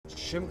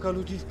Siemka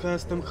ludziska,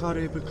 jestem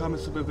Harry, pykamy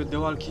sobie w The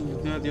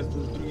Walking Dead, jest to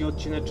już drugi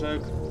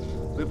odcineczek.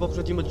 W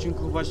poprzednim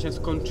odcinku właśnie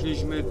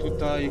skończyliśmy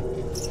tutaj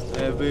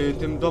w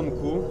tym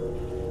domku.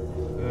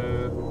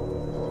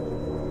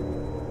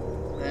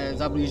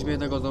 Zabiliśmy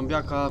jednego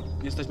zombiaka,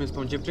 jesteśmy z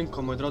tą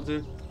dziewczynką, moi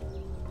drodzy.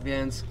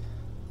 Więc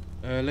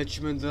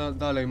lecimy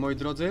dalej, moi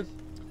drodzy.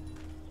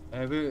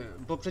 W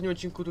poprzednim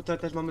odcinku tutaj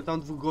też mamy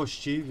tam dwóch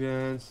gości,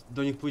 więc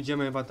do nich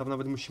pójdziemy, chyba tam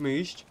nawet musimy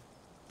iść.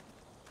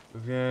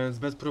 Więc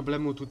bez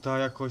problemu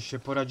tutaj jakoś się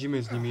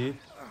poradzimy z nimi.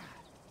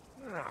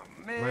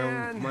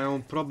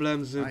 Mają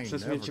problem z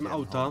przesunięciem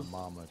auta.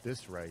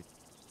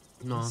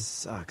 No.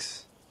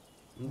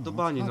 Do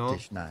bani, no.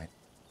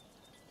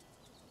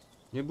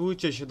 Nie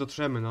bójcie się,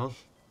 dotrzemy, no.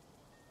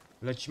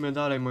 Lecimy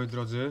dalej, moi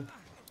drodzy.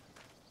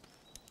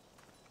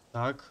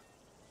 Tak.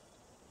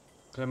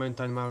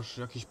 Clementine, masz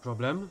jakiś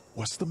problem?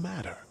 What's the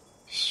matter?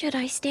 Should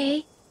I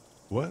stay?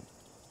 What?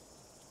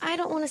 I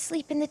don't want to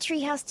sleep in the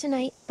treehouse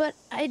tonight, but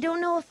I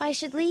don't know if I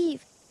should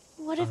leave.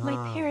 What if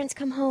my parents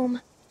come home?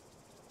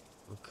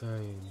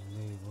 Okay,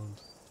 they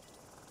won't.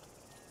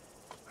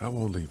 I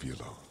won't leave you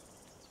alone.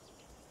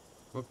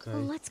 Okay.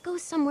 Well, let's go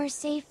somewhere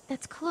safe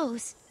that's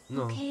close.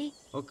 No. Okay?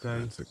 Okay.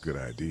 That's a good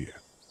idea.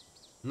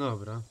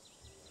 Dobra.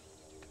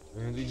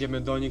 Więc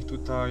idziemy do nich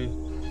tutaj.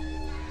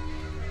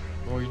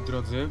 Moi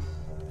drodzy.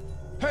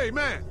 Hey,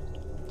 man!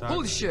 Tak.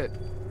 Holy shit!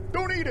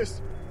 Don't eat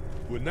us!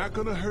 We're not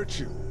gonna hurt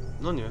you.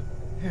 No nie.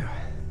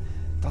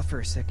 Thought for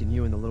a second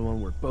you and the little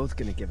one were both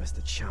gonna give us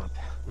the chomp.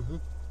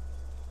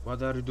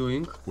 What are you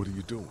doing? What are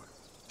you doing?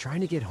 Trying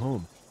to get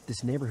home.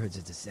 This neighborhood's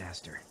a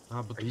disaster.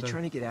 A, bo Are you tutaj...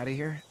 trying to get out of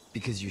here?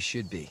 Because you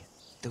should be.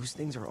 Those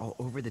things are all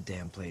over the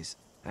damn place.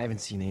 I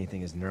haven't seen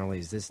anything as gnarly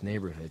as this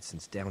neighborhood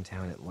since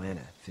downtown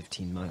Atlanta,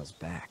 15 miles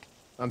back.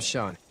 I'm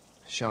Sean.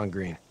 Sean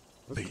Green.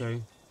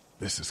 Okay.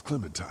 This is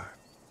Clementine.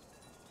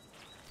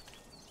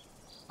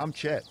 I'm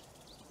Chet.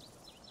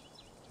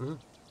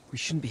 We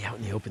shouldn't be out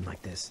in the open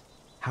like this.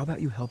 How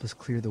about you help us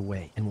clear the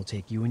way, and we'll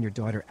take you and your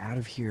daughter out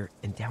of here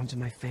and down to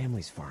my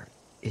family's farm.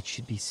 It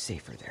should be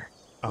safer there.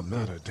 I'm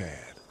not a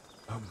dad.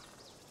 I'm...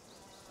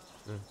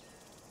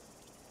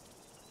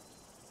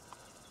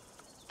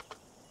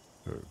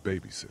 her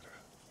babysitter.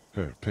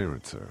 Her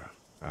parents are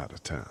out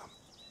of town.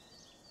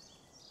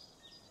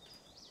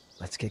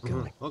 Let's get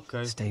going.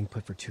 Okay. Staying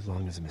put for too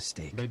long is a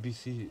mistake.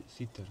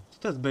 Babysitter. Co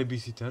to jest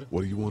babysitter?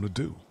 What do you want to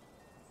do?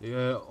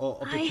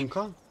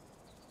 Opiekunka?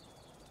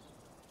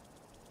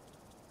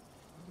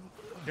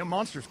 The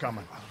monster's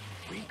coming.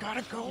 We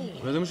gotta go.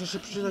 Będę musiał się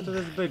przeczytać, to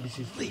jest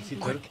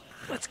babysitter.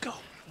 Let's go.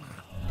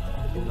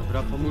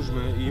 Dobra,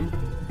 pomóżmy im.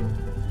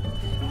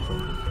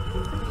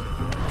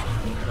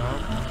 Dobra.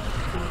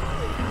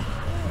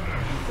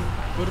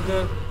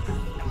 Kurde.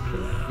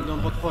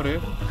 Idą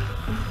potwory.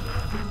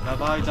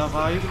 Dawaj,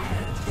 dawaj.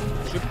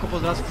 Szybko, bo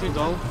zaraz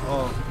przyjdą.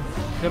 O,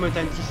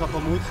 Clementine przyszła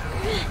pomóc.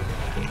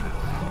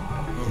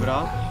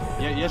 Dobra.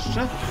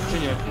 Jeszcze? Czy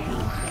nie?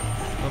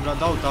 Dobra,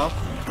 do auta.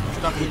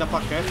 Staw mi na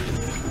pakę.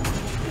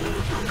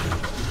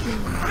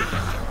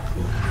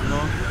 No.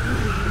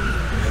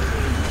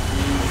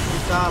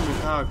 Witamy,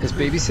 tak. As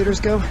babysitters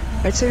go,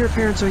 I'd say her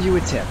parents owe you a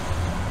tip.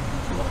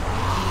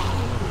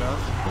 Dobra.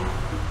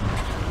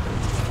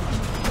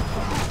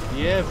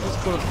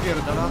 Wszystko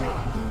rozpierdala.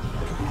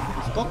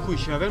 Spokój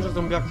się, ja wiem, że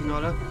zombiaki, no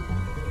ale...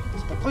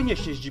 Spokojnie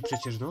się jeździ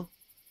przecież, no.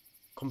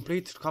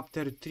 Complete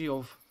chapter 3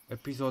 of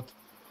Epizod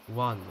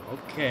 1.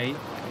 Okej.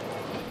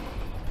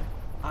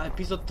 A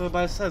epizod to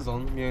chyba jest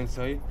sezon, mniej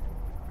więcej.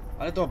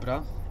 Ale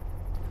dobra.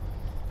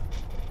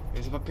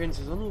 Jest chyba 5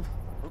 sezonów?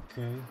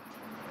 Okej.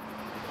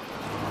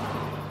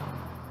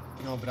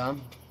 Dobra.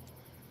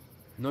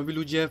 Nowi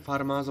ludzie,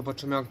 farma,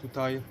 zobaczymy jak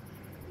tutaj...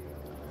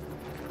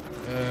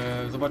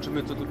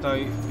 zobaczymy co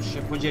tutaj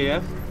się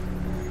podzieje.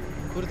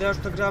 Kurde, ja już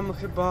to grałem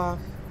chyba...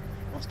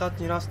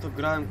 Ostatni raz to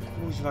grałem,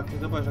 kuźwa, kiedy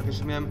zobacz, jak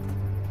jeszcze miałem...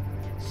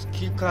 Z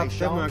kilka lat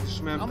temu, jak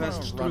jeszcze miałem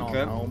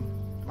PS4.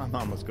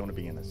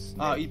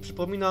 A, i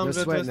przypominam,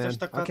 że to jest też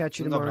taka...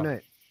 Dobra.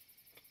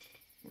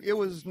 It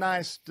was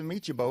nice to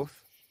meet you both.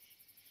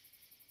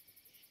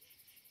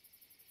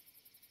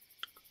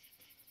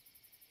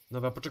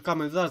 Dobra,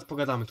 poczekamy, zaraz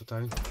pogadamy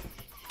tutaj.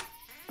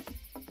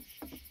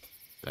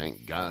 Thank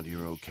God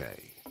you're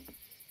okay.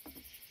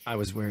 I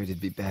was worried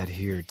it'd be bad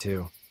here,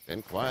 too.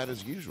 Been quiet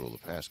as usual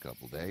the past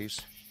couple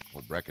days.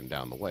 Well, Brecken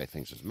down the way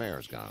thinks his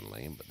mare's gone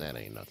lame, but that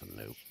ain't nothing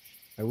new.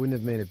 I wouldn't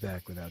have made it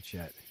back without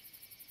Chet.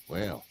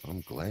 Well,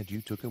 I'm glad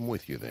you took him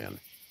with you then.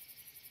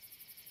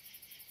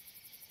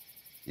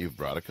 You've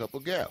brought a couple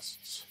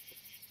guests.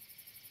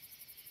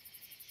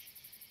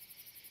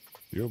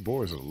 Your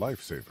boy's a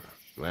lifesaver.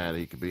 Glad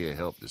he could be a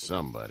help to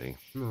somebody.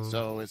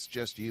 So it's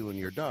just you and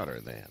your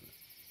daughter then.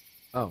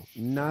 Oh,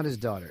 not his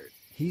daughter.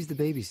 He's the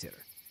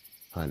babysitter.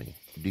 Honey,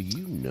 do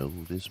you know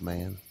this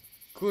man?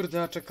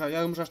 Kurde, czekaj,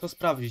 ja muszę to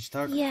sprawdzić,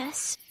 tak?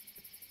 Yes.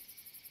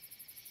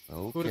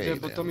 Okay, Kurde,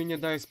 bo to then. mi nie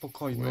daje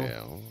spokoju, no.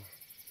 Well,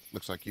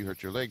 looks like you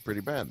hurt your leg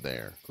pretty bad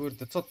there.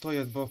 Kurde, co to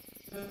jest, bo...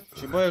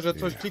 się boję, że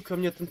coś klikło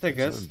mnie ten It's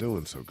teges. not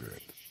doing so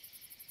good.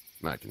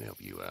 I can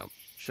help you out.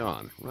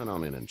 Sean, run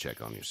on in and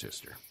check on your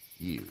sister.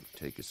 You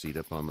take a seat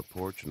up on the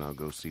porch and I'll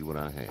go see what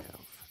I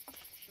have.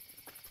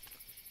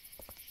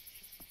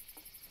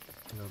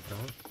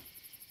 Dobra.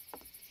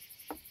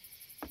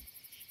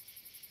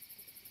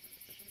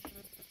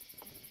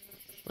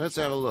 Let's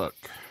have a look.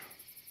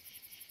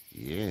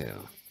 Yeah,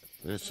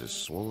 this is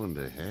swollen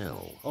to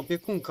hell.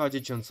 Opiekunka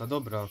dziecięca,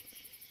 dobra.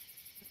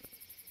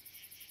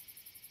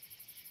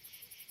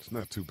 It's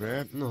not too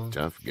bad. No.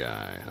 Tough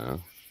guy, huh?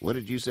 What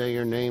did you say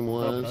your name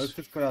Dobra, was? jest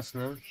wszystko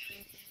jasne.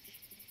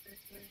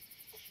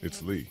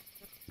 It's Lee.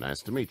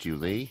 Nice to meet you,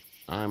 Lee.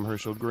 I'm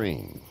Herschel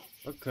Green.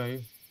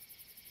 Okej.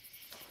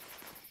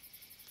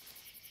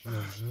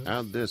 Dobrze.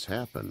 How'd this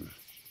happen?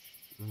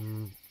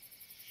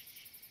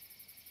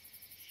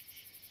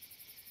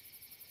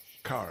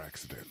 Car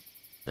accident.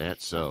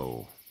 That's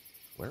so.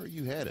 Where are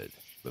you headed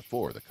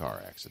before the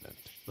car accident?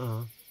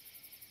 Aha,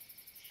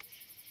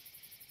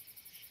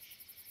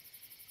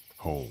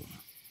 Home.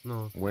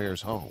 no.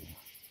 Where's home?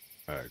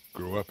 I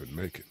grew up in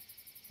Macon.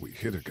 We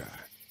hit a guy.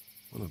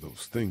 One of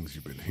those things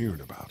you've been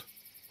hearing about.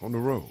 On the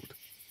road.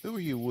 Who are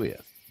you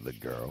with? The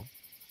girl?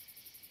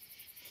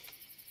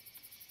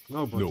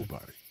 No, bo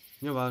Nobody.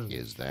 nieważne.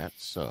 Is that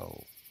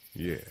so?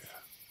 Yeah,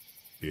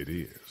 it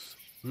is.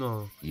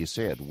 No. You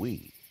said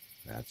we.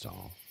 That's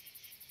all.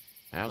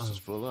 House is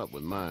full up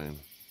with mine.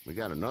 We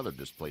got another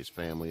displaced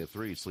family of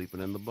 3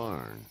 sleeping in the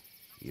barn.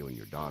 You and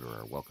your daughter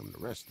are welcome to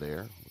rest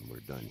there when we're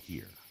done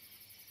here.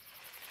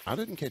 I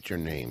didn't catch your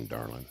name,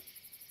 darling.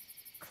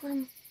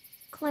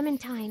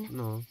 Clementine.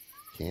 No.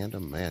 Can't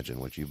imagine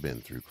what you've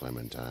been through,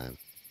 Clementine.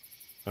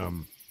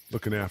 I'm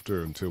looking after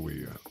her until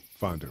we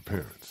find her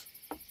parents.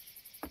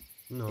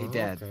 No, Hey,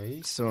 Dad.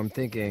 okej. So I'm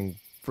thinking,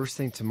 first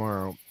thing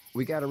tomorrow,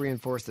 we gotta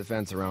reinforce the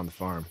fence around the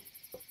farm.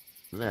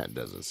 That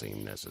doesn't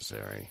seem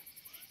necessary.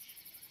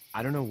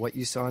 I don't know what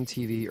you saw on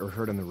TV or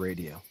heard on the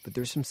radio, but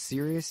there's some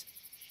serious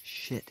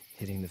shit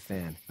hitting the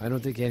fan. I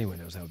don't think anyone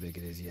knows how big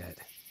it is yet.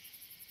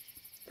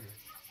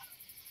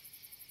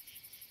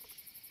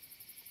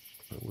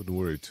 I wouldn't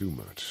worry too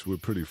much. We're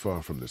pretty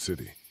far from the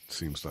city.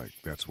 Seems like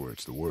that's where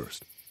it's the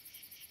worst.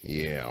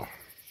 Yeah.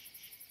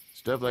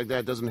 Stuff like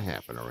that doesn't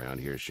happen around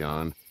here,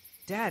 Sean.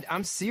 Dad,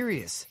 I'm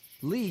serious.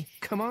 Lee,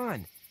 come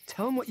on.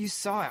 Tell him what you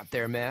saw out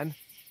there, man.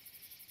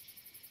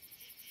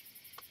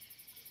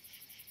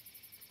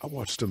 I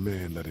watched a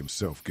man let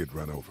himself get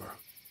run over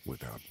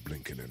without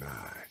blinking an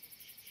eye.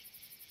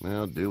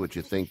 Well, do what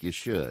you think you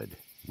should.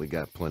 We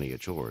got plenty of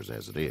chores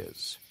as it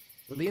is.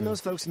 Lee and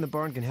those folks in the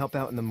barn can help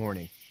out in the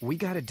morning. We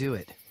gotta do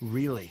it.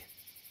 Really.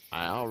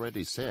 I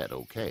already said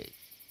okay.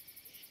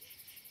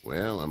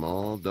 Well, I'm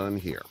all done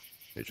here.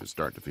 It should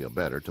start to feel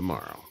better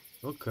tomorrow.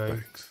 Okej.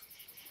 Thanks.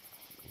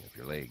 If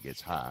your leg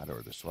gets hot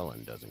or the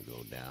swelling doesn't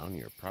go down,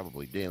 you're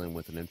probably dealing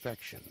with an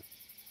infection.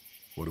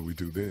 What do we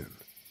do then?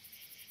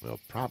 We'll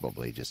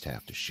probably just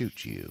have to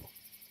shoot you.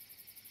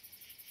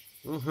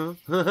 Mhm.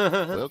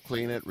 We'll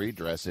clean it,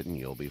 redress it, and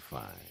you'll be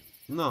fine.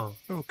 No.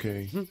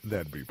 Okay,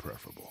 that'd be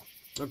preferable.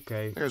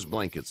 Okej. There's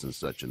blankets and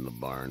such in the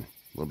barn.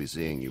 We'll be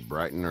seeing you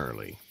bright and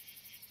early.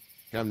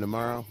 Come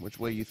tomorrow, which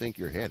way you think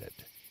you're headed?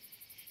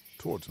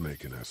 Towards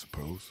Macon, I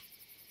suppose.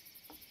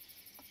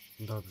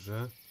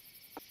 Dobrze.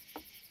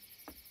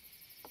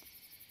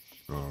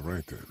 All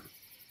right then.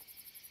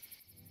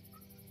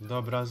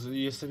 Dobra,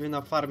 jesteśmy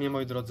na farmie,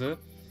 moi drodzy.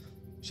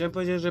 Chciałem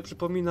powiedzieć, że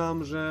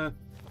przypominam, że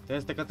to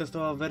jest taka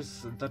testowa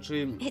wersja,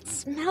 znaczy... It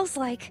smells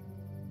like...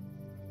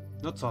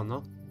 No co,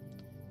 no?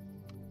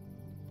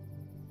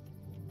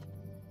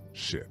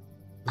 Shit.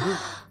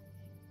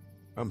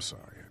 I'm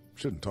sorry. I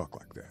shouldn't talk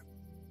like that.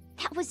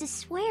 That was a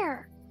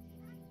swear.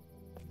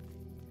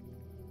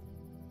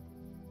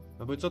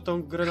 No bo co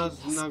tą grę na...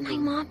 Miss my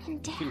mom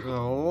and dad.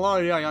 O,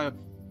 ja.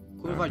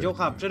 Kurwa,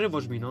 dziołcha,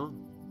 przerywasz mi, no.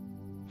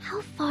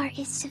 How far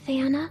is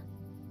Savannah?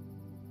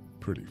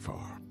 Pretty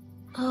far.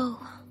 Oh,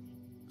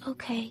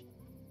 okay.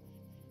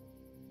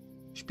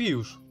 Śpi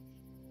już.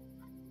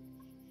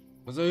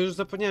 No to już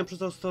zapomniałem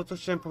przez to, co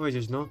chciałem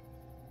powiedzieć, no.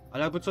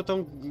 Ale jakby co,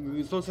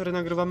 tą serię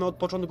nagrywamy od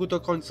początku do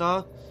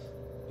końca.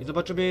 I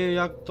zobaczymy,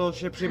 jak to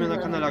się przyjmie na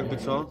kanale, jakby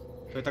co.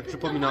 To ja tak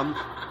przypominam.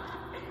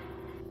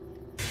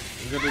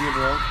 Żeby nie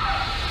było.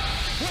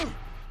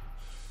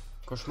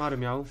 Koszmary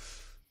miał.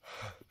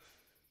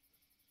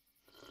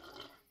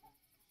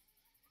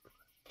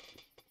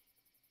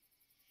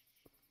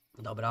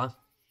 Dobra.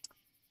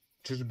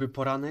 Czyżby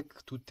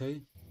poranek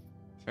tutaj?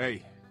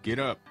 Hey, get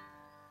up.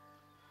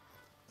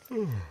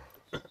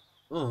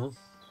 O,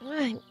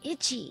 I'm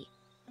itchy.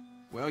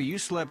 Well, you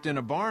slept in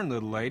a barn,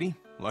 little lady.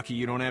 Lucky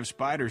you don't have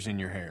spiders in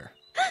your hair.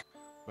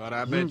 But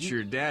I bet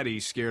your daddy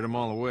scared them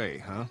all away,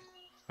 huh?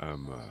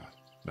 I'm,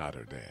 not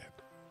her dad.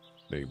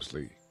 Name's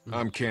Lee.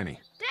 I'm Kenny.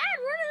 Dad,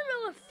 we're in the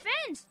middle of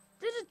a fence.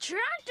 There's a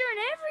tractor and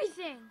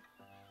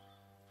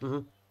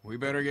everything. We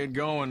better get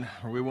going,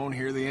 or we won't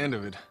hear the end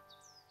of it.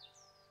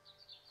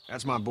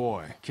 That's my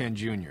boy, Ken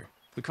Jr.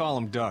 We call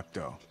him Duck,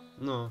 though.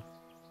 no.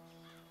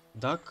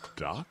 Duck?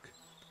 Doc?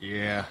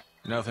 Yeah,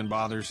 nothing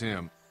bothers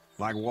him.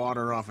 Like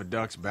water off a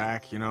duck's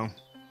back, you know?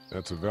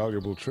 That's a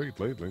valuable trait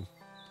lately.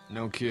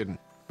 No kidding.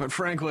 But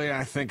frankly,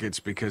 I think it's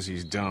because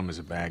he's dumb as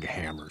a bag of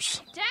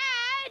hammers.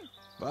 Dad!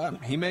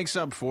 But he makes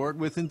up for it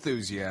with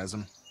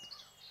enthusiasm.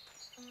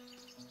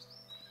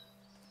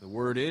 The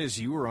word is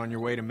you were on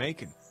your way to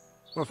Macon.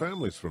 My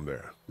family's from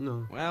there.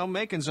 No. Well,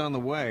 Macon's on the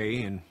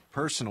way, and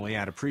personally,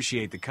 I'd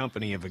appreciate the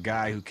company of a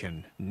guy who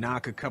can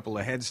knock a couple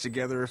of heads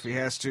together if he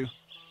has to.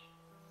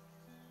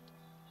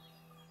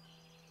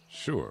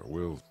 Sure,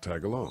 we'll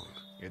tag along.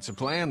 It's a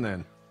plan,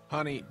 then.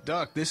 Honey,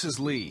 Duck, this is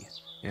Lee.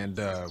 And,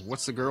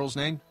 what's the girl's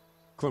name?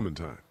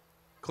 Clementine.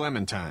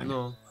 Clementine.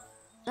 No.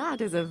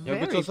 That is a Jakby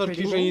very to sorki,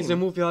 pretty że nic nie name.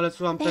 mówię, ale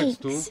słucham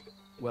tekstu. Thanks.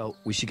 Well,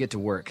 we should get to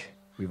work.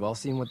 We've all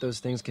seen what those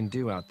things can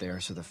do out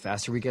there, so the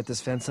faster we get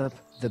this fence up,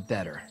 the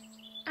better.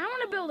 I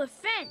want to build a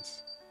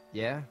fence.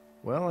 Yeah?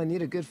 Well, I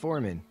need a good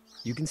foreman.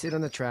 You can sit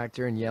on the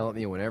tractor and yell at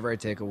me whenever I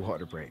take a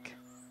water break.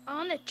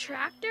 On the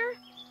tractor?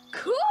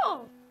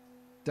 Cool!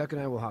 Duck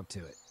and I will hop to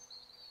it.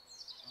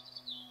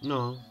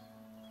 No.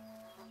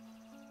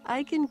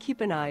 I can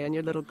keep an eye on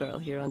your little girl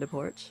here on the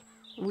porch.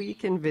 We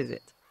can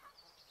visit.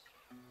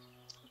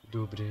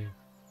 Dobry.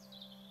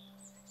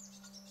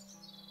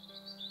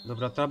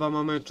 Dobra, Traba,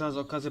 mamy czas,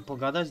 okazję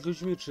pogadać z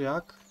ludźmi, czy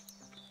jak?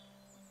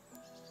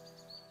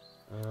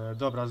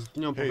 Dobra, z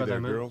nią Hey there,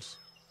 pogadajmy. girls.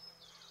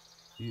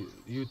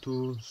 You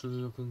two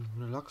should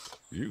relax?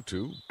 You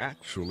two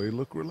actually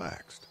look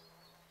relaxed.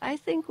 I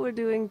think we're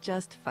doing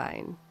just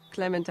fine.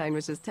 Clementine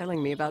was just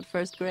telling me about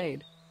first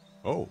grade.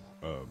 Oh,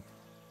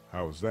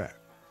 how's that?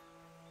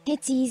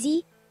 It's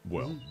easy.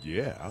 Well,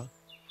 yeah.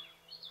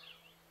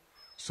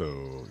 So,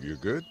 you're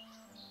good?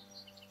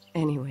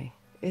 Anyway,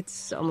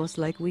 it's almost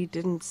like we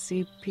didn't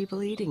see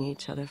people eating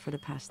each other for the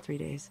past 3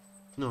 days.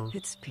 No.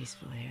 It's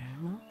peaceful here,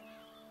 no?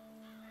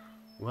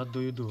 What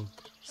do you do?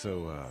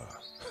 So,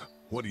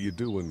 what do you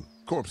do when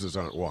corpses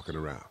aren't walking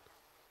around?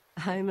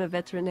 I'm a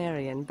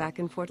veterinarian back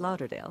in Fort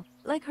Lauderdale.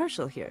 Like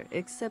Herschel here,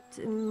 except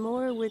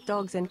more with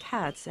dogs and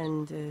cats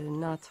and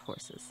not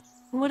horses.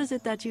 What is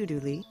it that you do,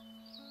 Lee?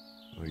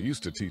 I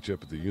used to teach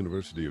up at the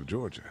University of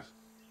Georgia.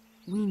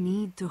 We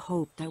need to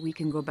hope that we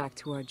can go back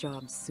to our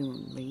jobs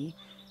soon, Lee.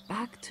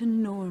 Back to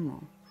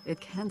normal. It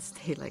can't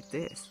stay like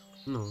this.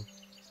 No.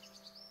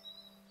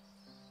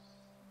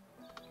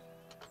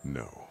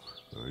 No,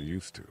 I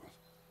used to.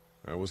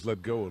 I was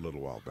let go a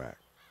little while back.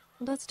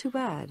 That's too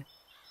bad.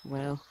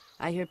 Well,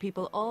 I hear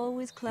people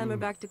always clamor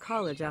back to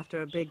college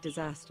after a big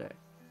disaster.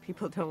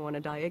 People don't want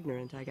to die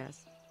ignorant, I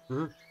guess.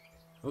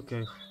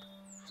 Okay.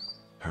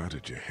 How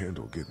did you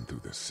handle getting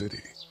through the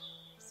city?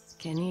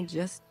 Kenny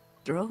just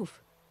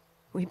drove.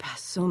 We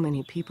passed so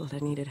many people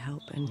that needed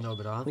help, and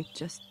Dobra. we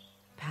just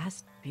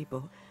passed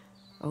people.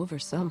 Over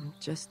some,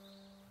 just...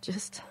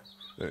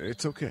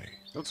 It's okay.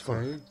 It's Okay.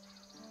 fine.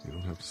 You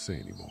don't have to say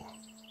anymore.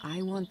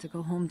 I want to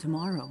go home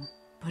tomorrow.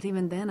 But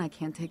even then, I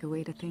can't take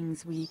away the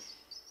things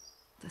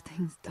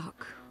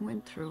Doc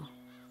went through.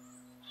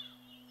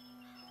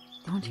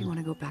 Don't you want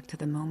to go back to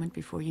the moment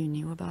before you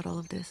knew about all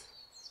of this?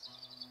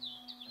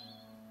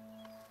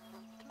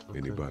 Okay.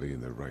 Anybody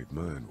in their right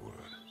mind would.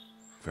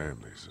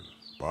 Families and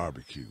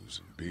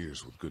barbecues and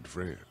beers with good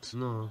friends.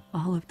 No.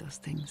 All of those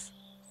things.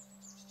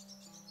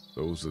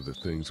 Those are the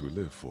things we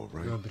live for,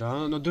 right?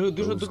 Dobra, no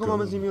długo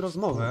mamy z nimi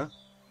rozmowę.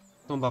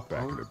 Z tą babką.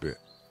 Back in a bit.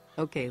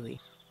 Okay, Lee.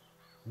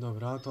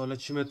 Dobra, to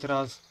lecimy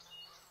teraz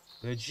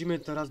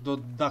do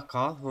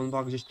Ducka. On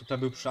chyba gdzieś tutaj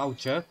był przy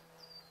aucie.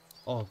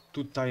 O,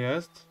 tutaj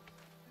jest.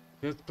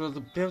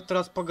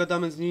 Teraz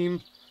pogadamy z nim.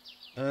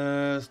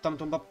 Z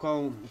tamtą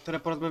babką, które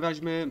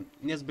porozmawialiśmy.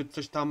 Niezbyt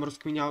coś tam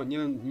rozkminiałem. Nie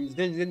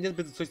wiem,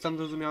 niezbyt coś tam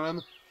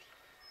zrozumiałem.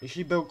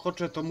 Jeśli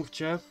bełkocze, to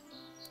mówcie.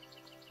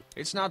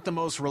 It's not the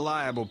most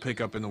reliable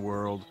pickup in the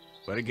world,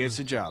 but it gets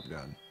the job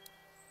done.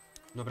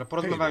 Dobra,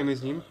 porozmawiajmy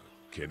z nim.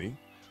 Kenny,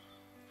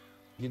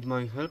 Need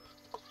my help?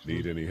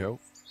 need any help?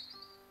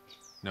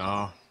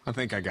 No, I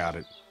think I got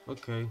it.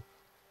 Okay.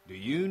 Do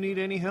you need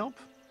any help?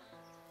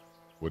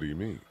 What do you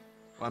mean?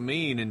 I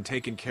mean, in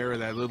taking care of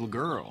that little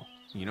girl.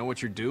 You know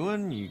what you're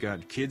doing? You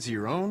got kids of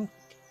your own?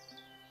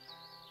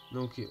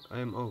 No, I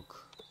am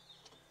Oak.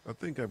 I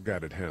think I've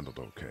got it handled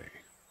okay.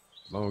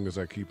 As long as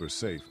I keep her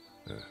safe,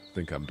 I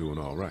think I'm doing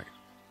all right.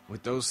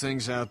 With those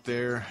things out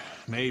there,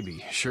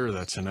 maybe. Sure,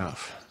 that's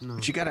enough. No.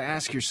 But you gotta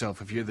ask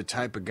yourself if you're the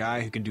type of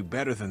guy who can do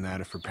better than that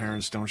if her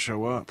parents don't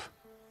show up.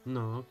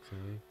 No,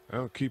 okay.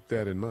 I'll keep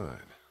that in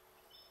mind.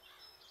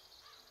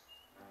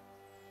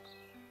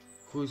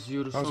 Who's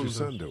your How's son? your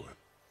son doing?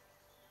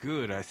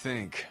 Good, I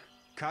think.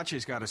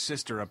 Katya's got a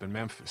sister up in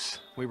Memphis.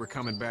 We were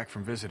coming back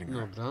from visiting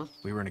her. Dobra.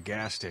 We were in a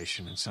gas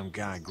station and some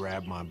guy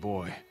grabbed my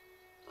boy.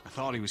 I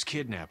thought he was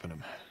kidnapping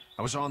him.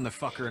 I was on the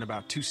fucker in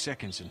about 2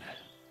 seconds and...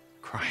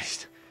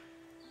 Christ.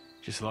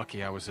 Just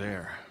lucky I was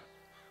there.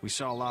 We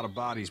saw a lot of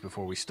bodies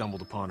before we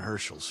stumbled upon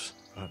Herschel's.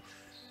 But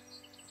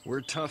we're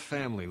a tough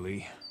family,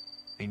 Lee.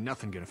 Ain't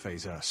nothing gonna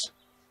faze us.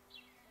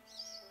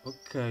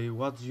 Okay,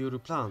 what's your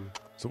plan?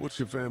 So what's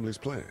your family's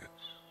plan?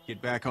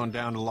 Get back on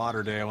down to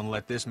Lauderdale and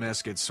let this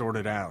mess get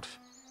sorted out.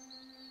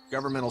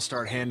 Government will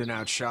start handing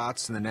out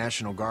shots and the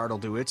National Guard will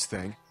do its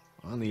thing.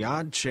 On the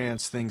odd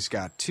chance things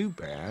got too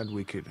bad,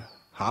 we could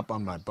hop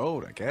on my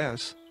boat, I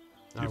guess.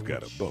 You've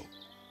got a boat.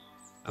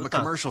 I'm a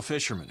commercial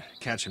fisherman,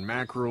 catching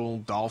mackerel,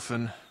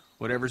 dolphin.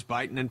 Whatever's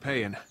biting and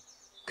paying.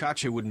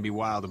 Czasie wouldn't be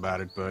wild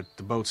about it, but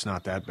the boat's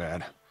not that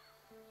bad.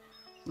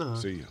 Aha.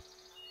 See you.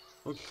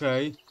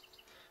 Okej.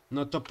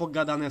 No to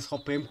pogadane z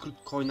Hopem,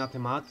 krótko na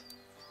temat.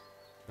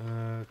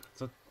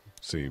 Co?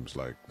 Seems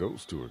like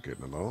those two are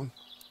getting along.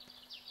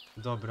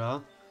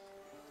 Dobra.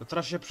 To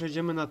teraz się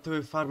przejdziemy na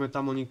tyły farmy,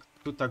 tam oni,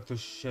 tutaj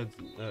ktoś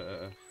siedzi.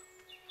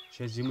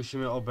 Siedzi,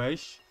 musimy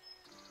obejść.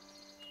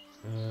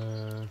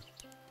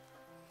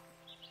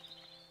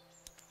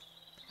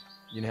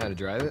 You know how to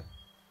drive it?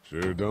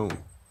 Sure don't.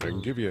 I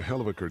can give you a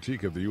hell of a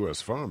critique of the U.S.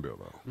 Farm Bill,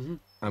 though.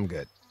 I'm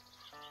good.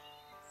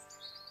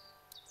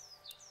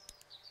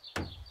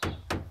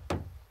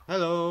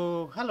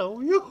 Hello, hello,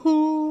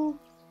 juhu!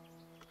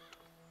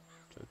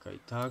 Czekaj,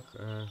 tak.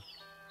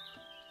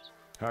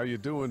 How you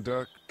doing,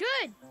 Duck?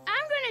 Good.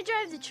 I'm gonna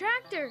drive the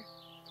tractor.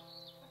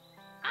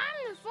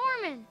 I'm the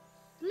foreman.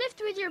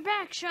 Lift with your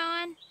back,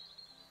 Sean.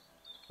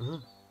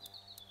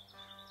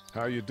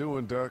 How you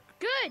doing, Duck?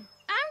 Good.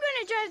 I'm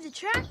gonna drive the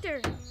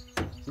tractor.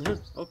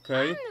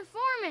 Okej. I'm the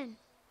foreman.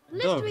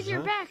 Lift with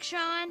your Dobrze. back,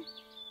 Sean.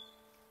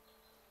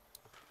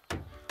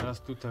 Teraz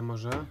tutaj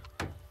może.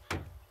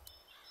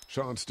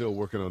 Sean's still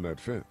working on that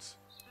fence.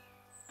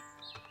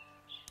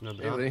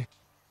 Dobra. Really?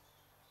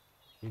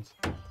 Więc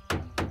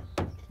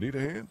Need a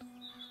hand?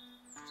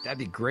 That'd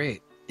be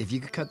great. If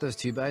you could cut those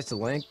 2x to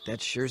length,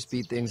 that'd sure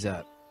speed things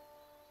up.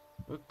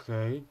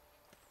 okej.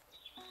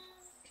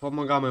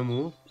 Pomagamy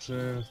mu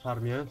przy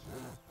farmie.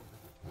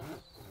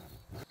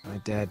 My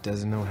dad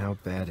doesn't know how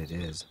bad it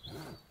is.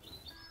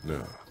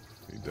 No,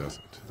 he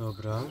doesn't.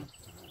 Dobra.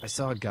 I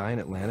saw a guy in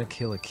Atlanta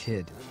kill a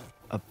kid.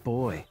 A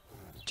boy.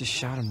 Just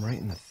shot him right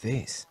in the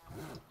face.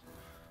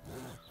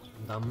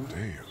 Dam.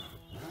 Damn.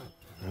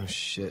 Oh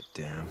shit,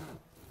 damn.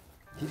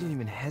 He didn't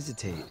even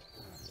hesitate.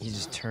 He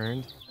just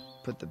turned,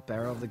 put the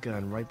barrel of the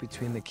gun right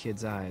between the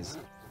kid's eyes,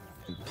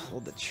 and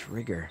pulled the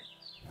trigger.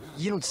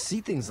 You don't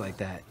see things like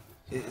that.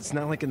 It's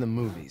not like in the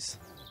movies.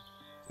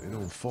 They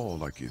don't fall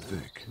like you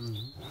think.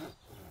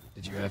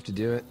 Did you have to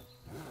do it?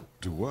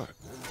 Do what?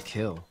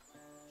 Kill.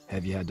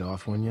 Have you had to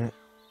off one yet?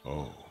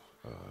 Oh,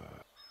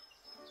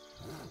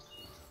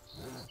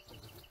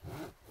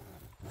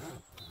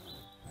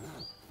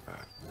 I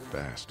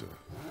bashed a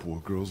poor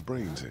girl's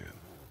brains in.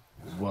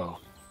 Whoa.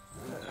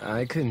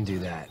 I couldn't do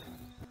that.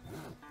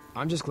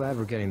 I'm just glad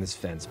we're getting this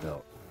fence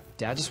built.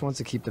 Dad just wants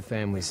to keep the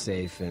family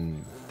safe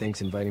and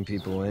thinks inviting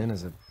people in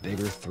is a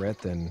bigger threat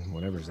than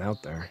whatever's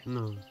out there.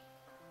 No.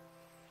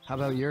 How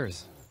about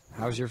yours?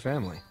 How's your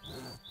family?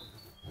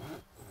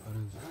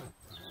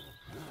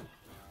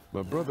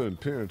 My brother and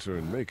parents are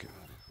in Macon.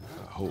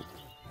 I hope.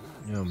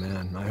 Oh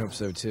man, I hope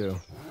so too.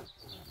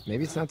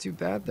 Maybe it's not too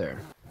bad there.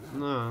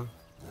 No.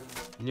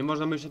 Nie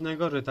można myśleć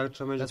najgorzej, tak?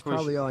 Trzeba mieć That's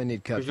probably all I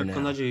need cut jakąś for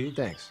wielką now. nadziei.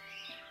 Thanks.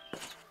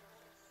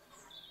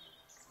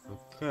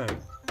 Okej.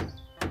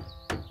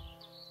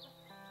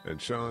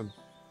 And Sean,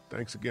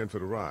 thanks again for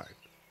the ride.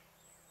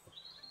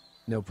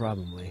 No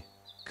problem, Lee.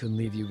 Couldn't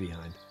leave you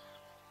behind.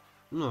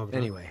 Dobra.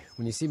 Anyway,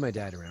 when you see my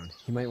dad around,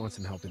 he might want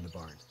some help in the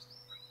barn.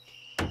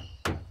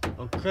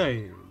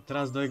 Okej,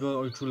 teraz do jego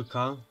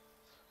ojczulka.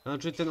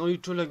 Znaczy ten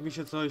ojczulek mi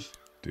się coś...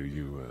 Do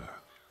you,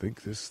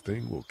 think this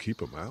thing will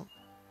keep him out?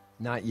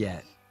 Not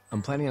yet.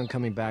 I'm planning on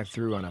coming back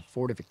through on a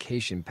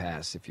fortification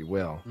pass, if you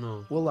will.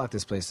 No. We'll lock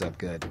this place up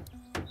good.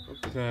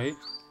 Okej.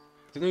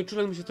 Ten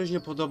ojczulek mi się coś nie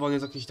podoba, on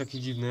jest jakiś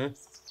taki dziwny.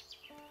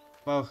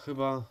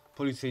 Chyba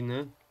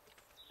policyjny.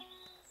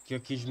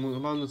 Jakiś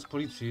chyba z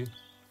policji.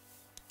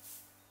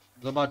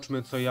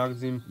 Zobaczmy co jak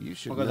z nim You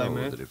should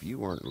pogadajmy. know that if you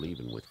weren't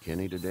leaving with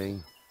Kenny today,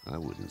 I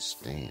wouldn't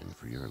stand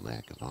for your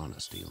lack of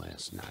honesty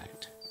last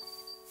night.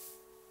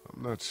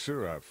 I'm not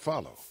sure I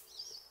follow.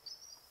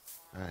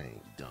 I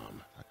ain't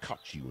dumb. I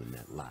caught you in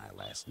that lie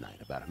last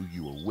night about who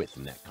you were with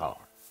in that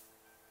car.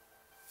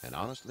 And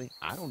honestly,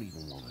 I don't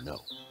even want to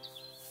know.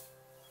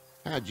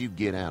 How'd you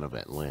get out of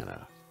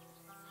Atlanta?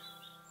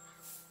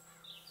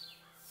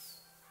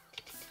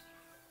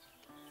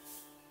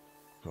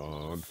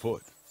 On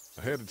foot.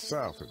 I headed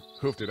south and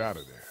hoofed it out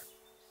of there.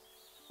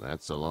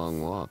 That's a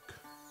long walk.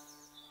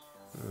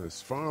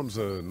 This farm's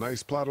a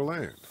nice plot of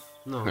land.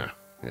 No.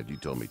 Had you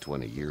told me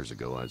 20 years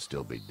ago I'd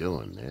still be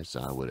doing this,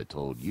 I would have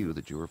told you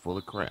that you were full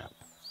of crap.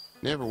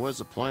 Never was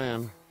a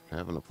plan,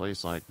 having a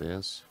place like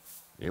this.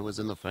 It was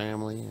in the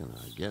family, and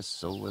I guess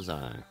so was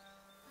I.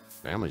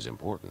 Family's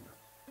important.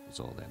 It's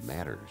all that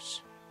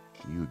matters.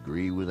 You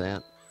agree with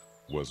that?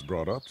 Was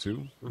brought up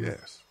to,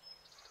 yes.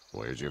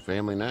 Where's your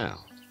family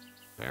now?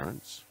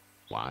 Parents?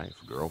 Wife?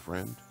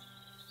 Girlfriend?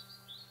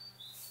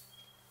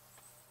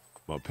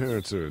 My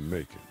parents are in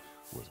Macon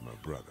with my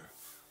brother.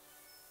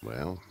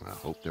 Well, I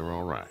hope they're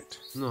all right.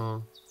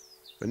 No.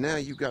 But now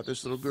you've got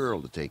this little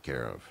girl to take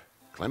care of.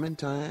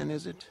 Clementine,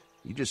 is it?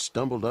 You just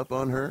stumbled up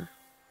on her?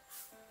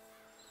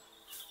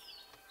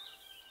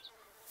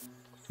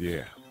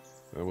 Yeah,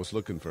 I was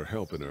looking for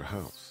help in her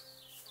house.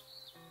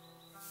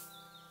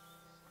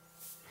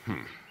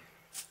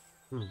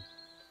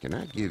 Can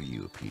I give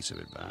you a piece of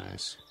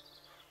advice?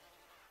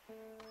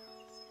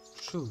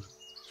 Sure.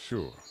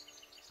 Sure.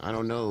 I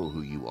don't know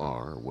who you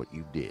are or what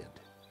you did,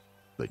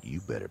 But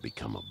you better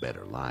become a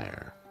better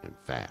liar, and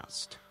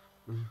fast.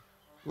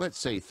 Let's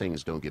say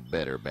things don't get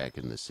better back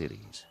in the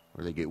cities,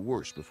 or they get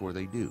worse before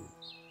they do.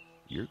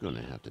 You're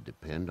gonna have to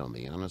depend on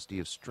the honesty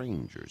of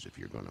strangers if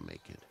you're gonna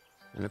make it.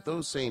 And if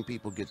those same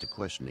people get to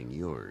questioning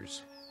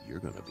yours,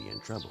 you're gonna be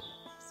in trouble.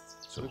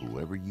 So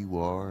whoever you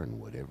are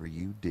and whatever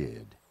you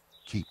did,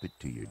 keep it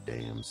to your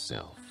damn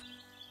self.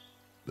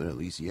 But at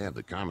least you have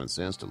the common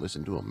sense to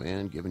listen to a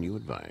man giving you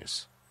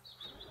advice.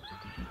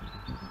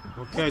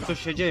 Okej, co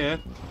się dzieje?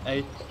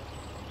 Ej.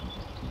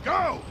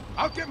 Go!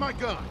 I'll get my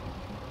gun.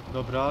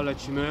 Dobra,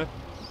 lecimy.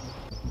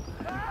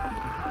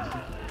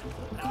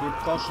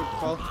 Szybko,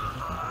 szybko.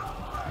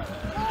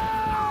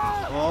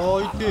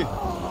 Oj ty!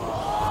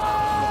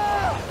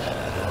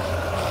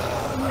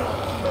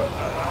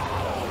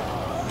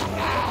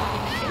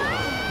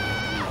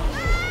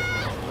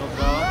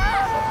 Dobra.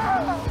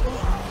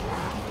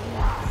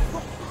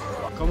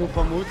 Komu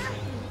pomóc?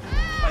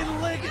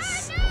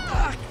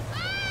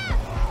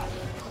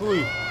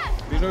 Chuj!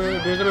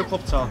 Bierzemy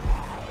chłopca.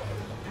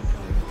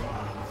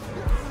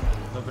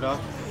 Dobra.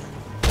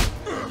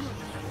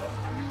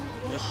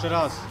 Jeszcze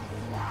raz.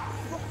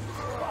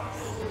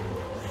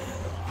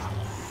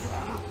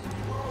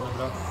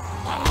 Dobra.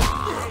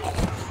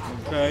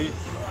 Okej.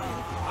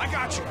 I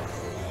got you.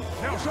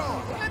 Now,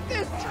 Sean. Get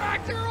this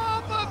tractor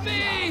off of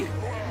me!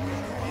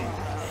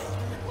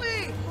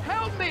 Lee,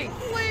 help me,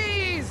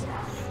 please!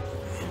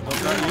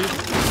 Dobra,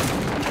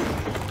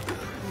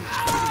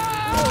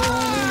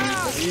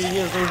 i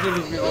nie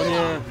zdążyliśmy, o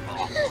nie.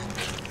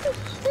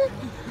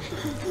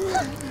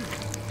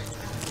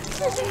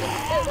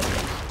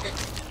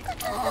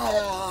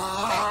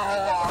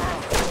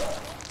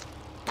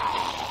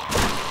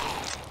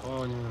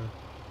 O nie.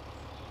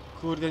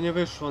 Kurde, nie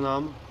wyszło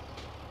nam.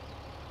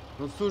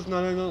 No cóż, no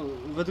ale no,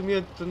 według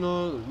mnie to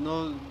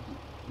no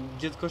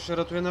dziecko się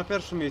ratuje na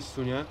pierwszym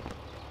miejscu, nie?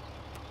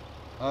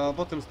 A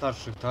potem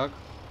starszych, tak?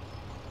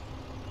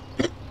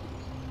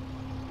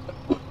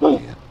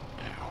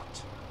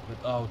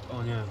 Get out,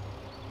 o nie.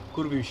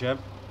 Kurwił się.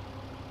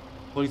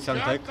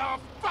 Policjantek.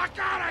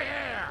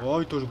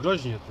 Oj, to już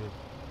groźnie, ty.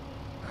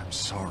 I'm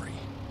sorry.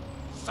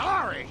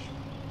 Sorry?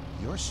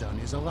 Your son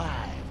is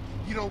alive.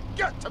 You don't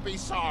get to be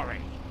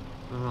sorry.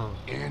 Aha.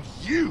 And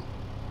you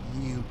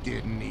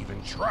didn't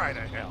even try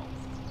to help.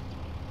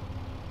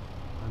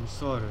 I'm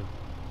sorry.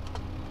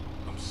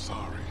 I'm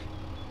sorry.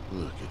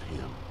 Look at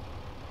him.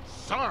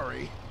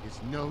 Sorry is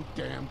no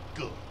damn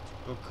good.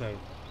 Okej.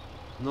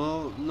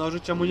 No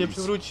życia mu nie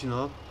przywróci,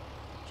 no.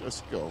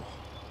 Just go.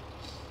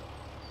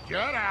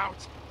 Get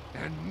out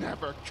and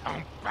never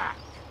come back.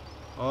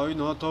 Oj,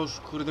 no to już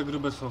kurde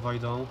grube słowa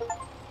idą.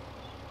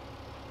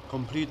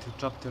 Complete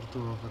chapter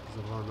 2 of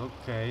Epizod 1,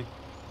 okej.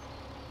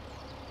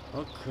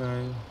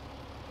 Okej.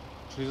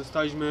 Czyli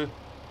zostaliśmy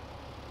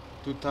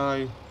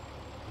tutaj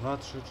 2,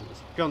 3, 4,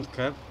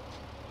 piątkę.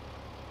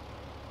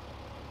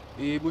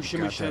 I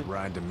musimy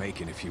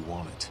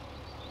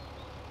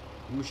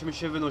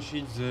się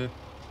wynosić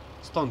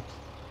stąd.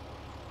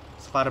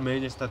 Z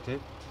farmy, niestety.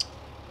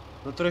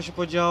 No trochę się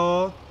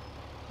podziało.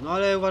 No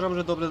ale uważam,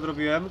 że dobrze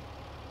zrobiłem.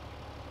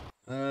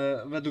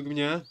 Według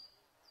mnie.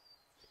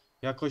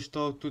 Jakoś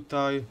to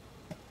tutaj...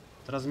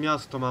 Teraz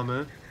miasto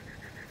mamy.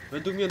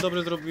 Według mnie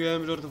dobrze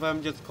zrobiłem, że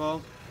uratowałem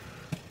dziecko.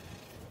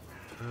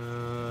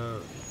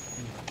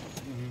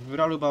 W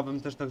realu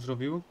bym też tak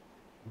zrobił.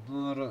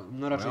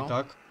 No raczej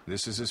tak.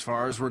 This is as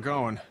far as we're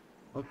going.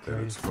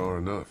 Okej. It's far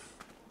enough.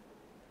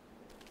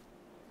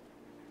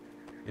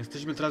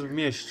 Jesteśmy teraz w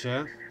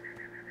mieście.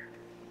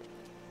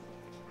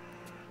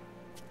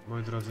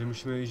 Moi drodzy,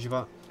 musimy iść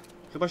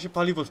chyba się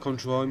paliwo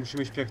skończyło i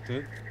musimy iść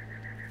piechty.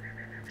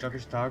 Czy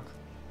jakoś tak.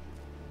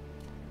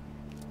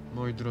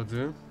 Moi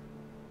drodzy.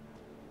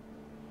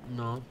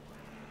 No.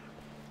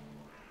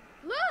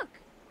 Look!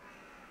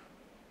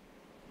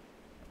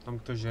 Tam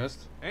ktoś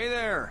jest. Hey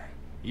there.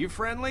 You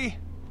friendly?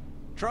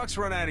 Truck's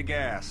run out of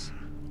gas.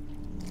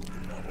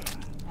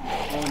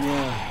 O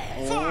nie.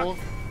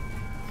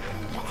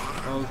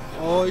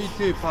 O i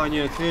ty,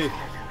 panie, ty.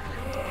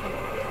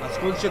 A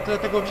skąd się tyle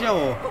tego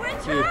wzięło?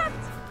 Ty.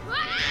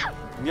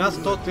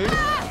 Miasto, ty?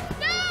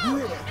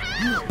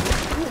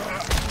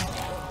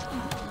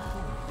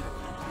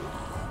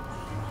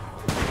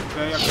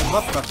 Okej, jaka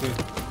babka, ty.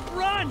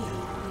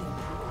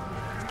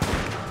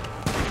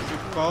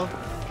 Szybko.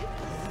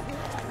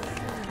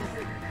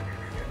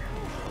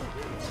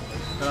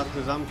 Teraz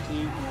ty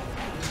zamknij.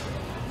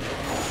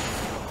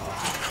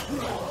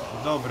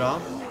 Dobra.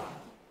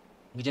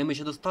 Gdzie my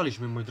się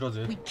dostaliśmy, moi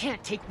drodzy? We can't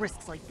take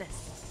risks like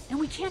this.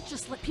 And we can't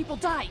just let people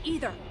die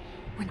either.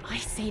 When I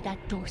say that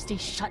door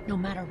stays shut no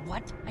matter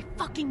what, I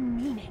fucking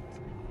mean it.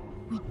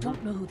 We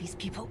don't know who these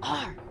people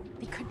are.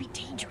 They could be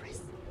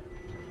dangerous.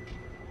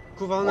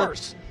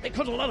 Worse, they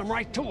could have let them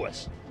right to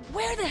us.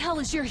 Where the hell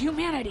is your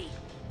humanity?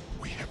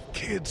 We have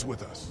kids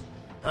with us.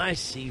 I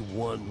see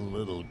one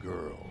little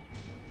girl.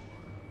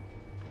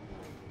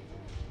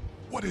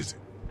 What is it?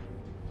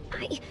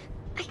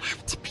 I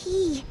have to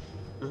pee.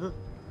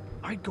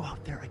 I'd go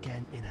out there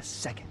again in a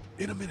second.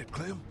 In a minute,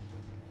 Clem.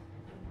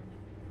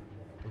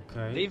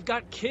 Okay. They've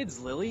got kids,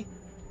 Lily.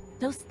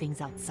 Those things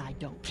outside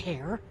don't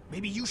care.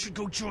 Maybe you should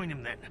go join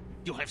him then.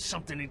 You'll have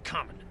something in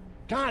common.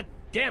 God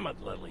damn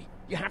it, Lily.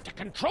 You have to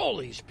control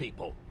these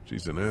people.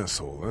 She's an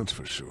asshole, that's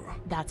for sure.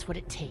 That's what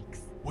it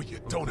takes. Well, you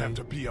don't have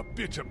to be a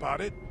bitch about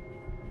it.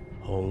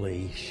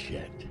 Holy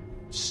shit.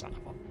 Son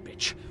of a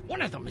bitch.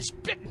 One of them is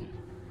bitten.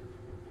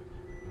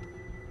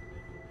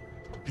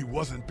 He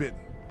wasn't bitten.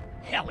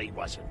 Hell, he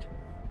wasn't.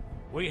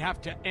 We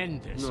have to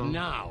end this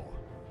now.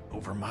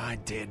 Over my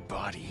dead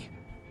body.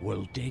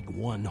 We'll dig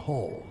one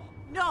hole.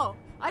 No,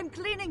 I'm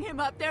cleaning him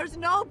up. There's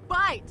no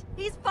bite.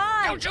 He's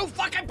fine. Don't you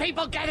fucking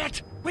people get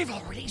it? We've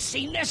already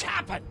seen this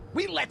happen.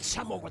 We let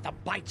someone with a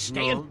bite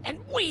stay in, and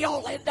we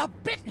all end up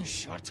bitten.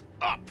 Shut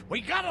up.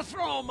 We gotta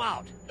throw him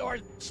out, or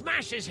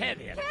smash his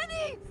head in.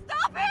 Kenny,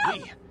 stop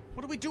him! Lee,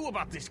 what do we do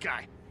about this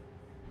guy?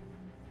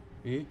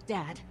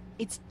 Dad,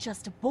 it's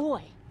just a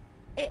boy.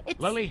 It's...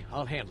 Lily,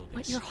 I'll handle this.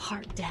 But your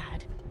heart,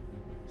 Dad.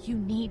 You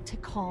need to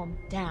calm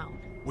down.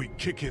 We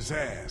kick his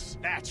ass.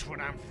 That's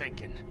what I'm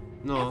thinking.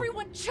 No.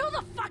 Everyone chill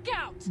the fuck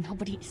out!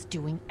 Nobody is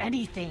doing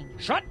anything.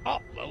 Shut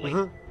up,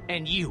 Lily.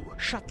 And you,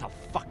 shut the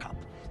fuck up.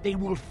 They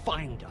will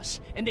find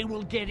us, and they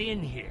will get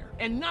in here,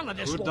 and none of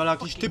this Kurde, will ale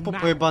jakiś fucking typ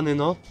matter. pojebany,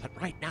 no. But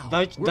right now,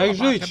 Daj we're about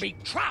żyć. to be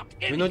trapped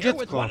in No here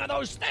with dziecko. one of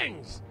those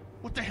things.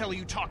 What the hell are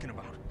you talking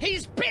about?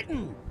 He's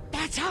bitten.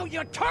 That's how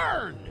you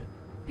turn.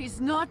 He's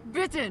not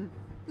bitten.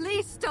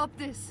 Lee, stop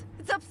this.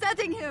 It's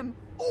upsetting him.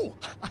 Oh,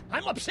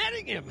 I'm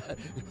upsetting him.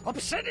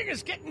 Upsetting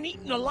is getting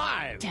eaten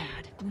alive.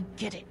 Dad, we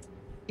get it.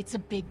 It's a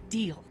big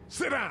deal.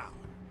 Sit down.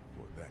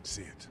 Well, that's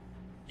it.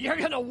 You're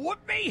gonna whoop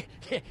me?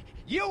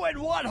 You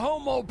and what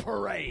homo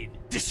parade?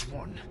 This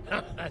one.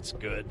 That's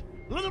good.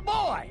 Little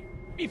boy,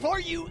 before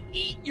you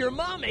eat your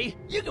mommy,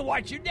 you can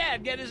watch your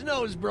dad get his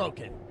nose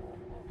broken.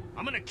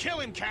 I'm gonna kill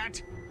him,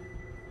 Cat.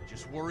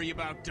 Just worry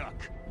about Duck.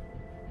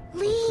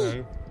 Lee,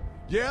 Okay.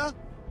 Yeah?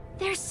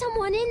 there's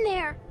someone in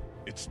there.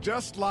 It's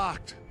just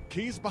locked.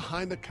 Key's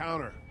behind the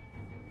counter.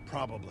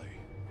 Probably.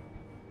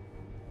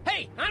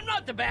 Hey, I'm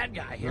not the bad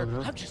guy here.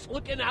 Uh-huh. I'm just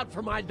looking out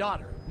for my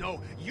daughter.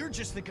 No, you're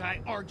just the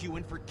guy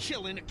arguing for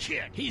killing a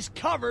kid. He's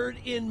covered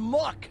in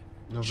muck.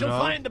 Dobra. She'll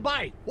find the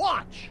bite.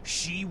 Watch.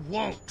 She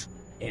won't.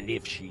 And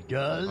if she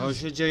does, A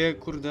się dzieje,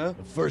 kurde.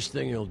 the first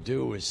thing he'll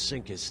do is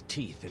sink his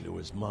teeth into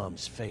his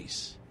mom's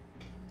face.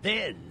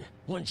 Then,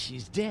 once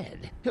she's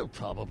dead, he'll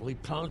probably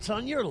pounce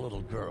on your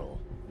little girl.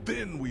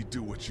 Then we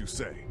do what you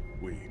say.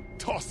 We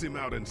toss him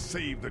out and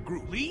save the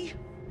group. Lee?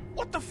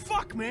 What the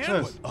fuck, man?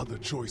 Cześć. What other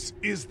choice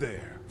is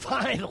there?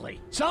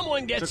 Finally,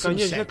 someone gets Czekaj, some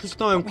nie, źle sense.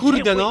 kliknąłem. We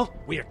Kurde, can't no.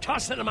 wait. We are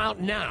tossing him out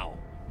now.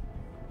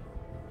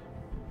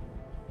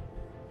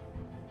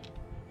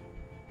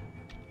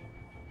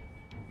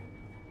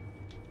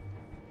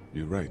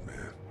 You're right,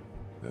 man.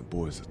 That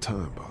boy's a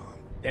time bomb.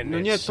 Then No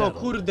it's nie to,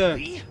 settled. kurde.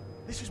 Lee?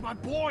 This is my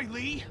boy,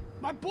 Lee.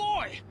 My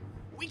boy.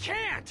 We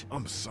can't.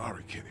 I'm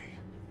sorry, Kenny.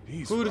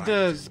 He's Kurde,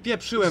 right.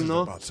 spieprzyłem, This is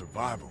no. about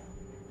survival.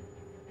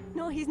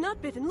 No, he's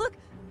not bitten. Look,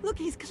 look,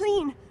 he's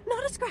clean.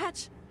 Not a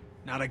scratch.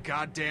 Not a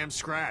goddamn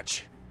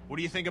scratch. What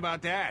do you think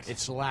about that?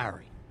 It's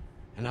Larry.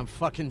 And I'm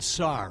fucking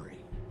sorry.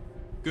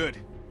 Good.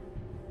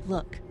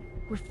 Look,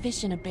 we're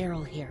fish in a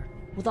barrel here.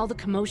 With all the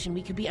commotion,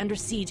 we could be under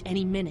siege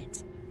any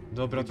minute.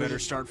 Dobra, We to better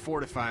start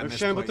fortifying this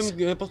chciałem po place.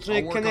 tym po stronie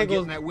I'll work on Kennego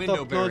getting that window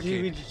topnąć i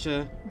barricade.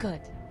 widzicie.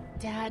 Good.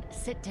 Dad,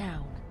 sit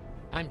down.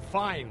 I'm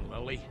fine,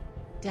 Lily.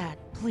 Dad,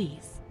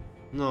 please.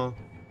 No.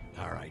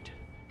 All right.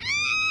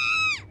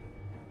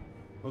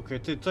 Okej,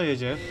 ty, co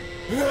jedzie?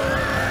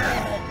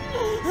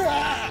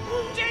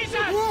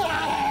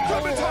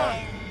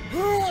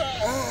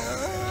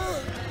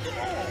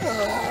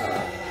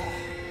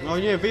 No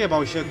nie,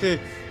 wyjebał się, ty.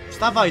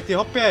 Wstawaj, ty,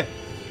 hopie!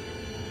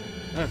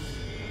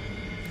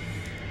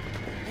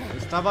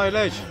 Wstawaj,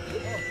 leć!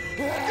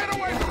 Get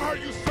away from her,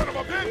 you son of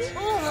a bitch!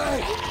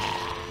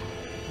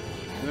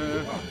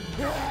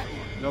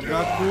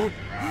 Dobra, tu.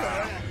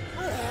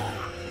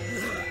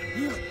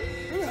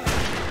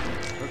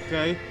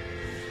 Okej.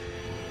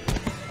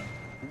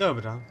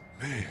 Dobra.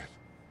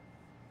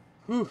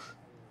 Man,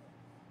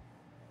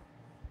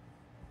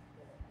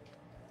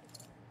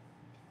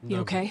 You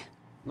okay?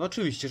 No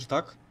oczywiście, że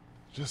tak.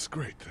 just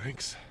great,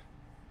 thanks.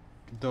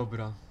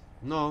 Dobra.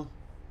 No.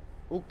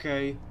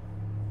 Okej.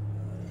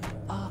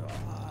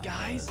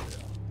 Guys?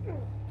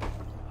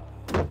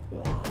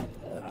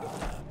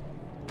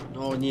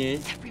 O nie.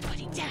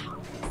 Everybody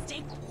down.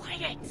 Stay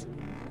quiet.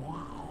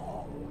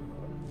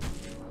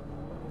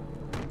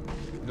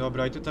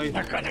 Dobra, i tutaj...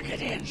 They're gonna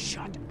get in.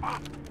 Shut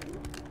up.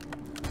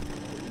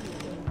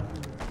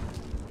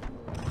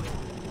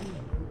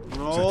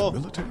 No.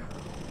 Military?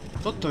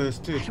 Co to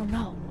jest, ty? I don't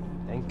know.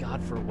 Thank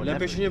God for whatever.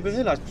 Lepiej się nie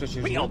wychylać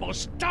przecież, We nie?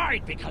 almost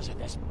died because of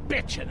this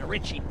bitch and a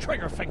Richie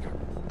trigger finger.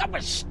 That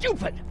was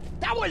stupid.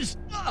 That was.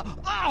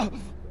 Dad!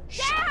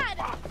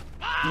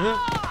 Nie?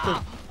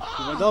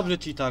 Chyba dobrze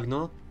ci tak,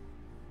 no.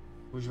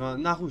 Kuźwa,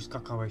 na chuj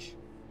skakałeś.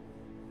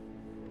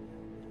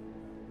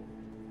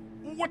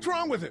 What's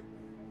wrong with him?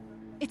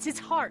 It's his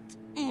heart.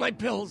 My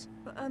pills.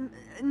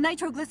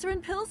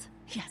 Nitroglycerin pills?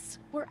 Yes,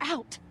 we're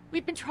out.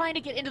 We've been trying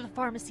to get into the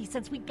pharmacy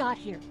since we got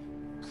here.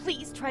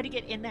 Please try to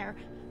get in there.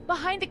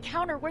 Behind the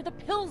counter where the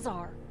pills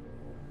are.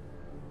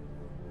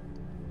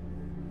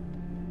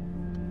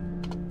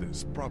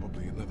 There's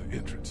probably another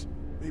entrance.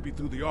 Maybe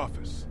through the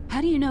office.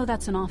 How do you know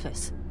that's an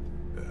office?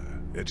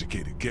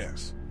 Educated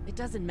guess. It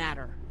doesn't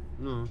matter.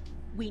 No.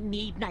 We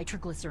need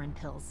nitroglycerin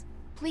pills.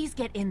 Please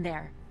get in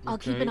there. I'll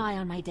keep Okay. an eye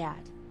on my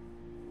dad.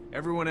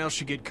 Everyone else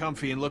should get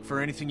comfy and look for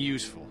anything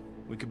useful.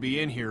 We could be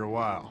in here a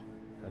while.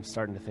 I'm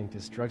starting to think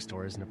this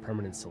drugstore isn't a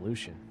permanent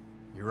solution.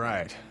 You're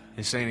right.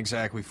 This ain't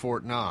exactly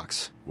Fort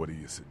Knox. What do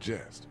you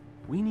suggest?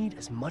 We need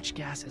as much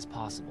gas as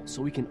possible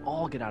so we can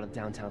all get out of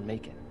downtown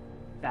Macon.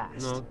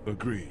 Fast. No.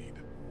 Agreed.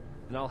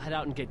 And I'll head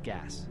out and get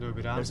gas.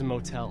 Dobra. There's a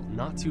motel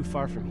not too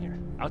far from here,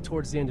 out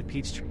towards the end of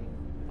Peachtree.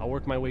 I'll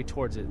work my way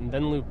towards it and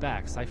then loop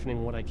back,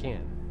 siphoning what I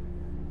can.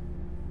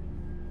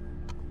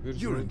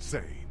 You're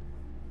insane.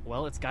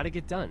 Well, it's gotta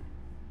get done.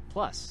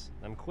 Plus,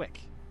 I'm quick,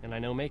 and I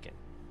know Macon.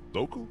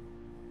 Local?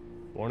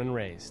 Born and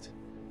raised.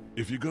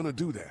 If you're gonna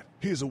do that,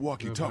 here's a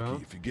walkie-talkie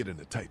Dobra. if you get in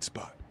a tight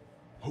spot.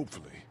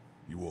 Hopefully,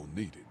 you won't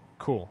need it.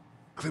 Cool.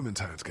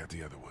 Clementine's got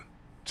the other one.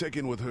 Check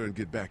in with her and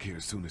get back here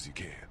as soon as you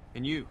can.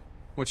 And you?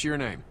 What's your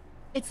name?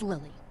 It's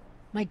Lily.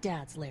 My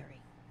dad's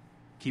Larry.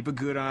 Keep a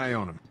good eye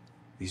on him.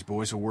 These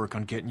boys will work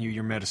on getting you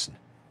your medicine.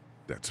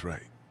 That's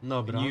right.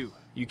 Dobra. And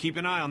you keep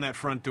an eye on that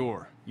front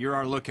door. You're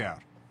our lookout.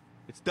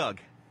 It's Doug.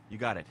 You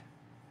got it.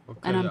 Okay,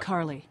 And I'm ja.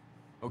 Carly.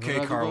 Okay,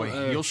 Dobra, Carly.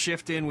 tylko, You'll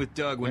shift in with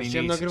Doug when Ja he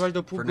chciałem needs nagrywać it.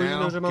 do pół For godziny,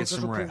 now, że mam get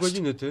przeszło some pół rest.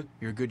 godziny, ty.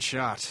 You're a good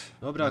shot.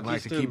 Dobra, I'd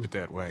like to kij z keep tym. it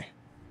that way.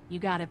 You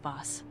got it,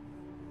 boss.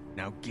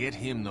 Now get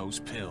him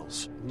those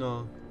pills.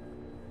 No.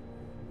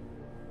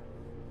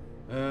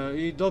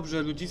 I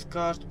dobrze,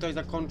 ludziska, aż tutaj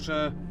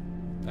zakończę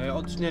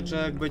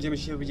odcineczek. Będziemy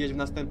się widzieć w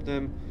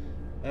następnym.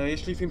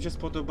 Jeśli film się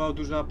spodobał,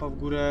 duża łapa w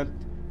górę.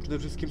 Przede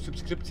wszystkim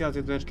subskrypcja z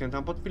dzwoneczkiem.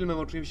 Tam pod filmem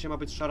oczywiście ma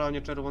być szara, a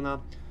nie czerwona.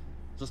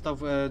 Zostaw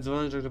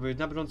dzwoneczek, żeby być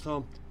na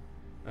bieżąco.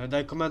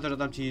 Daj komentarz,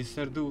 dam ci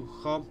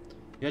serducho.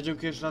 Ja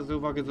dziękuję jeszcze raz za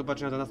uwagę. Do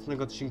zobaczenia do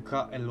następnego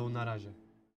odcinka. Elo, na razie.